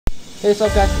Hey, what's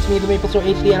up guys, it's me, the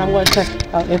MapleStory HD, and I'm going to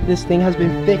check out if this thing has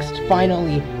been fixed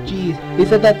finally. Jeez, they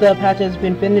said that the patch has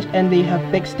been finished and they have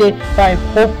fixed it, but I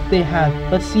hope they have.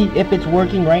 Let's see if it's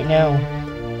working right now.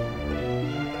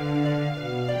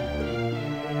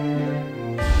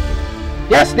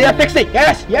 Yes, they have fixed it!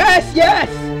 Yes, yes, yes!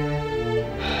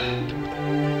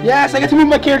 Yes, I get to move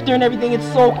my character and everything, it's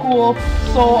so cool,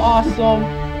 so awesome.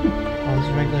 Oh, this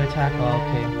is a regular attack, oh,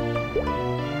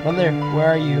 okay. Mother, where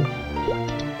are you?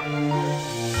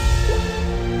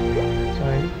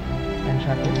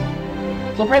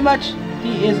 So pretty much,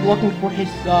 he is looking for his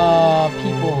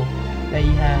people that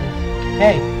he has.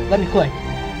 Hey, let me click.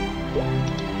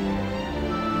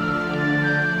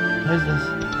 What is this?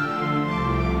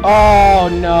 Oh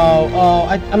no! Oh,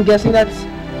 I'm guessing that's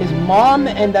his mom,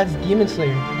 and that's Demon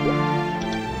Slayer.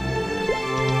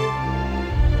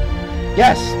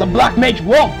 Yes, the Black Mage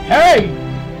won. Hey,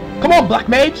 come on, Black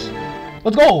Mage.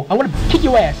 Let's go. I'm gonna kick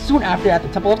your ass soon after at the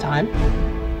Temple of Time.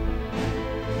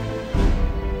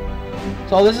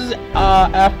 So this is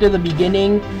after the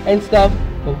beginning and stuff.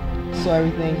 Oh, so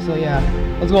everything. So yeah,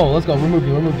 let's go. Remove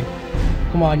you.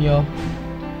 Come on, yo.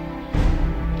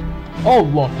 Oh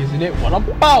look, isn't it? What a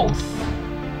boss!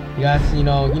 You guys, you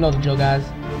know the drill, guys.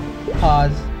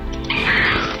 Pause.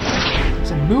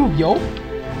 It's a move, yo.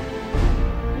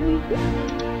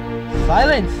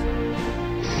 Silence.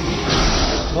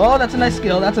 Oh, that's a nice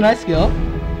skill. Disappoint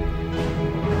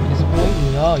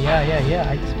you. Oh yeah.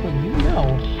 I disappoint you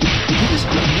now.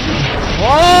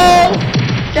 Oh,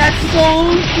 that's so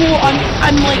cool.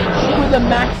 I'm like with a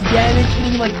max damage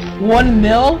hitting like 1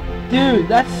 mil. Dude,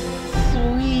 that's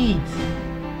sweet.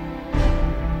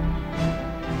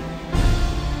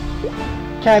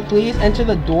 Can I please enter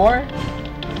the door?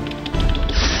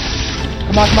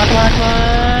 Come on.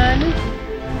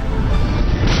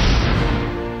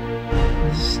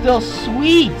 This is still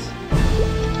sweet.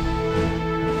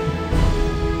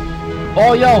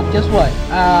 Oh yo, guess what?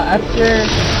 After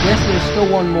this, there's still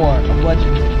one more of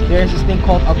Legends. There's this thing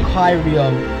called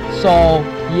Aquarium. So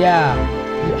yeah,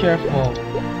 be careful.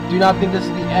 Do not think this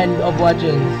is the end of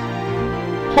Legends.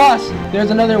 Plus,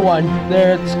 there's another one.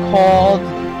 It's called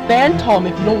Phantom.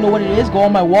 If you don't know what it is, go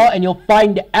on my wall and you'll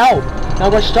find out. Now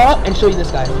I'm gonna stop and show you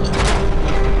this guy.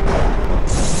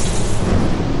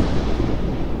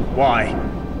 Why?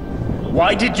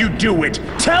 Why did you do it?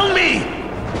 Tell me!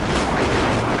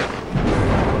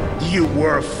 You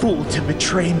were a fool to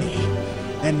betray me,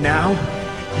 and now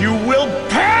you will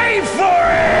pay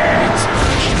for it!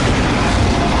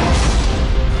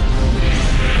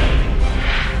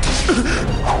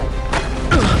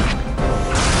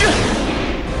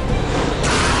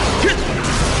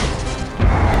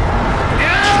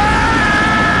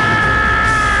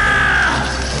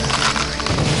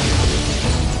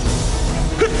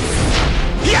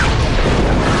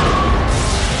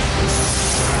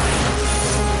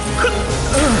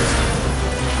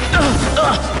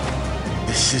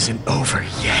 This isn't over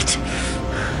yet. I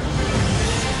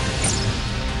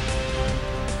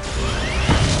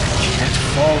can't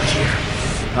fall here.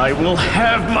 I will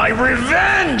have my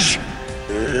revenge!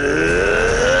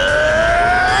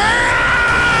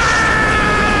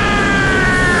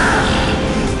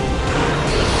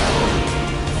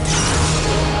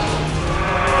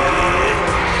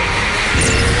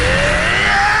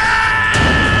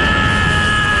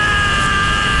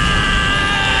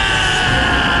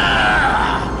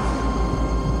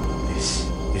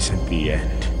 The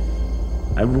end.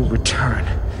 I will return,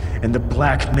 and the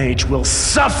Black Mage will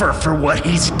suffer for what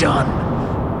he's done.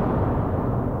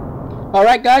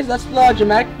 Alright guys, that's the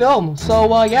dramatic film.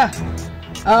 So yeah.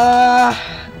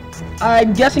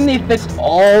 I'm guessing they fixed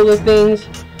all the things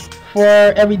for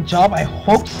every job. I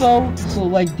hope so. So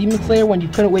like Demon Slayer, when you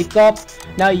couldn't wake up,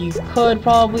 now you could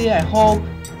probably, I hope.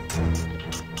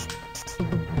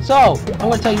 So, I'm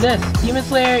gonna tell you this. Demon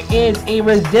Slayer is a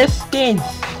resistance,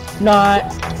 not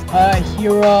a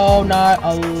hero, not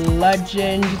a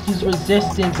legend. He's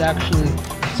resistance actually.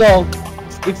 So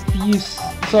if you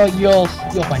you'll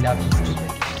find out. Just wait.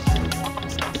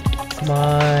 Come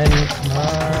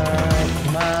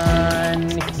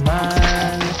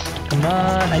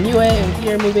on. I knew it. It was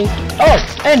here moving. Oh,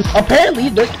 and apparently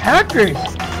there's hackers.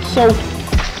 So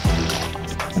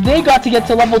they got to get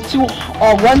to level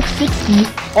 160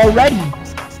 already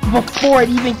before it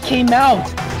even came out.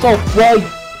 So well,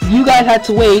 you guys had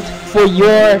to wait for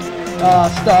your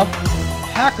stuff.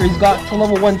 Hackers got to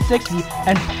level 160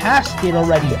 and passed it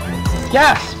already.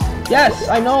 Yes,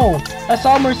 I know. I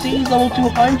saw Mercedes level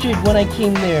 200 when I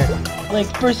came there. Like,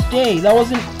 first day. That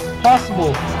wasn't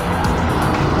possible.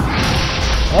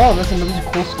 Oh, that's another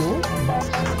cool school.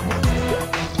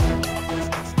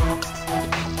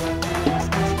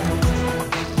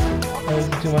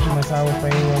 too much of my power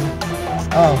fighting them.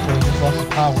 Oh, so he just lost his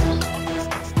powers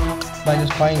by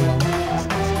just fighting them.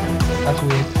 That's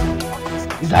weird.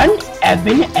 Is that an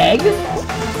ebon egg?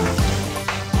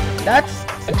 That's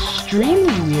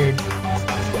extremely weird.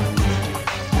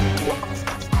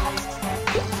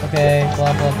 Okay,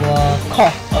 blah blah blah.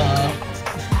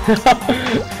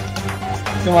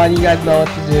 Come on, you guys know what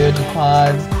to do. Just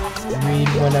pause, read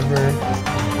whenever. I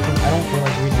don't feel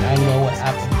like reading. I know what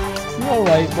happened.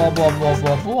 Alright, blah blah blah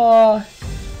blah blah.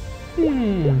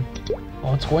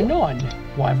 What's going on?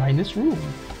 Why am I in this room?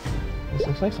 This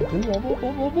looks like something blah blah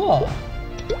blah blah blah.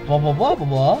 Blah blah blah blah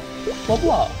blah blah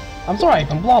blah. I'm sorry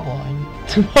if I'm blah blah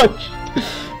too much.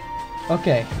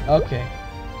 Okay, okay.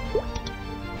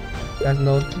 You guys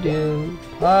know what to do.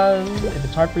 Pause. If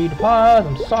it's hard for you to pause,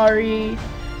 I'm sorry.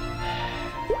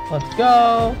 Let's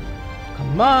go.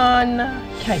 Come on.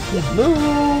 Can I please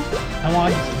move? I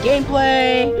want to see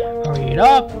gameplay. Hurry it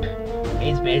up.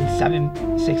 It's been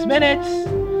 6 minutes.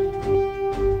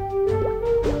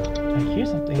 I hear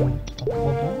something. Blah,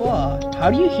 blah, blah, blah. How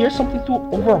do you hear something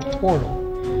over a portal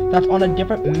that's on a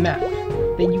different map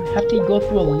that you have to go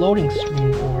through a loading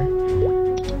screen for?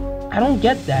 I don't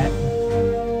get that.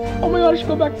 Oh my god, I should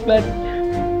go back to bed.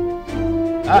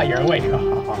 Ah, you're awake. Let's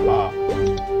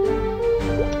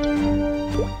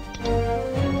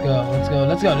go.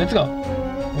 Let's go. Let's go.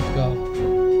 Let's go.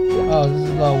 Oh, this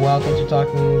is the welcome to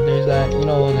talking. There's that, you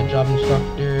know, the job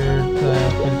instructor for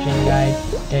the training guide.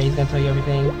 Yeah, he's gonna tell you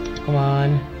everything. Come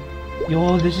on.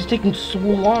 Yo, this is taking so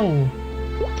long.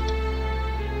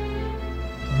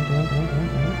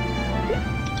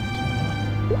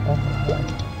 Oh,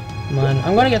 come on.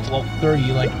 I'm gonna get to level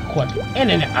 30 like quick. In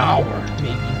an hour,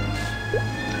 maybe.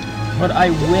 But I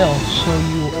will show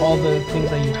you all the things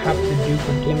that you have to do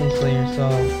for Demon Slayer, so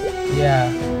yeah.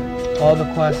 All the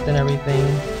quests and everything.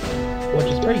 Which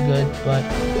is pretty good, but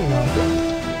you know.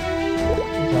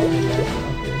 It's all good, guys.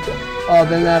 Okay. Oh,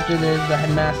 then after there's the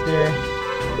headmaster.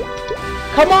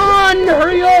 Come on!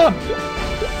 Hurry up!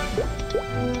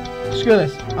 Screw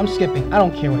this. I'm skipping. I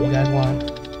don't care what you guys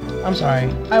want. I'm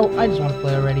sorry. I just want to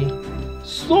play already.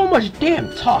 So much damn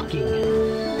talking.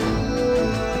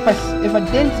 If I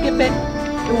didn't skip it,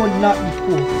 it would not be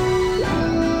cool.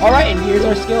 Alright, and here's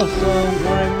our skills. So when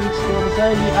I reach level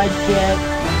 70, I get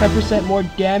 10% more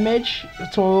damage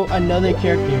to another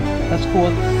character. That's cool.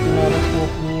 You know, that's cool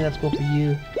for me. That's cool for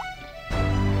you.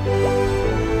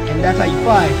 And that's how you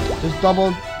fly.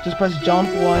 Just press jump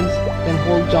once, then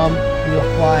hold jump, and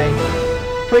you'll fly.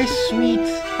 Pretty sweet.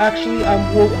 Actually, I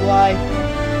won't lie.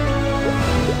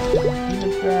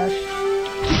 Demon Crash.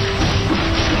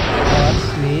 Oh, that's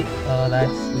sweet. Oh,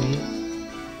 that's sweet.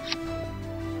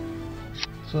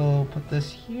 So, put this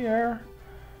here.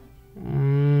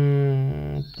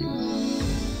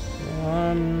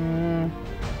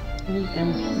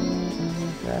 MP.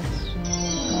 That's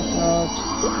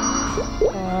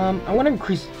I want to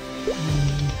increase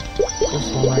this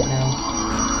one right now.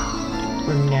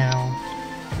 For now.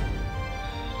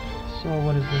 So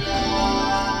what is this?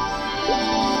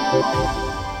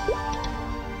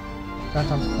 That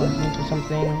sounds closing for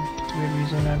something weird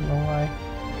reason, I don't know why.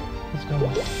 Let's go.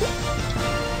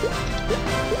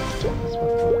 That's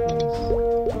what that means.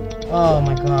 Oh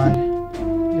my god.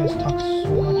 You guys talk so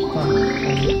much stuff.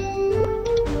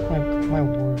 My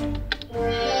word.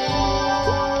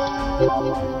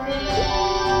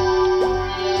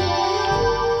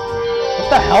 What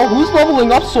the hell? Who's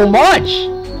leveling up so much?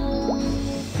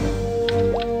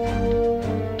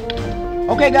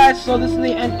 Okay guys, so this is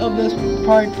the end of this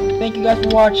part. Thank you guys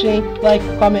for watching. Like,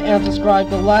 comment, and subscribe.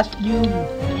 The last few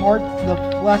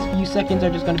seconds are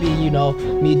just gonna be, you know,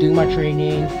 me doing my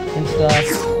training and stuff.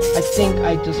 I think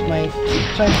I just might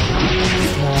try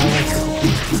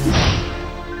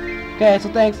Okay, so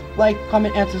thanks. Like,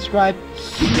 comment, and subscribe.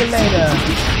 See you later.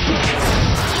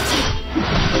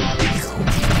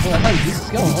 Oh, I thought you used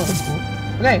skill. Oh, that's cool.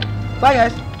 Okay, bye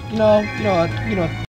guys. You know.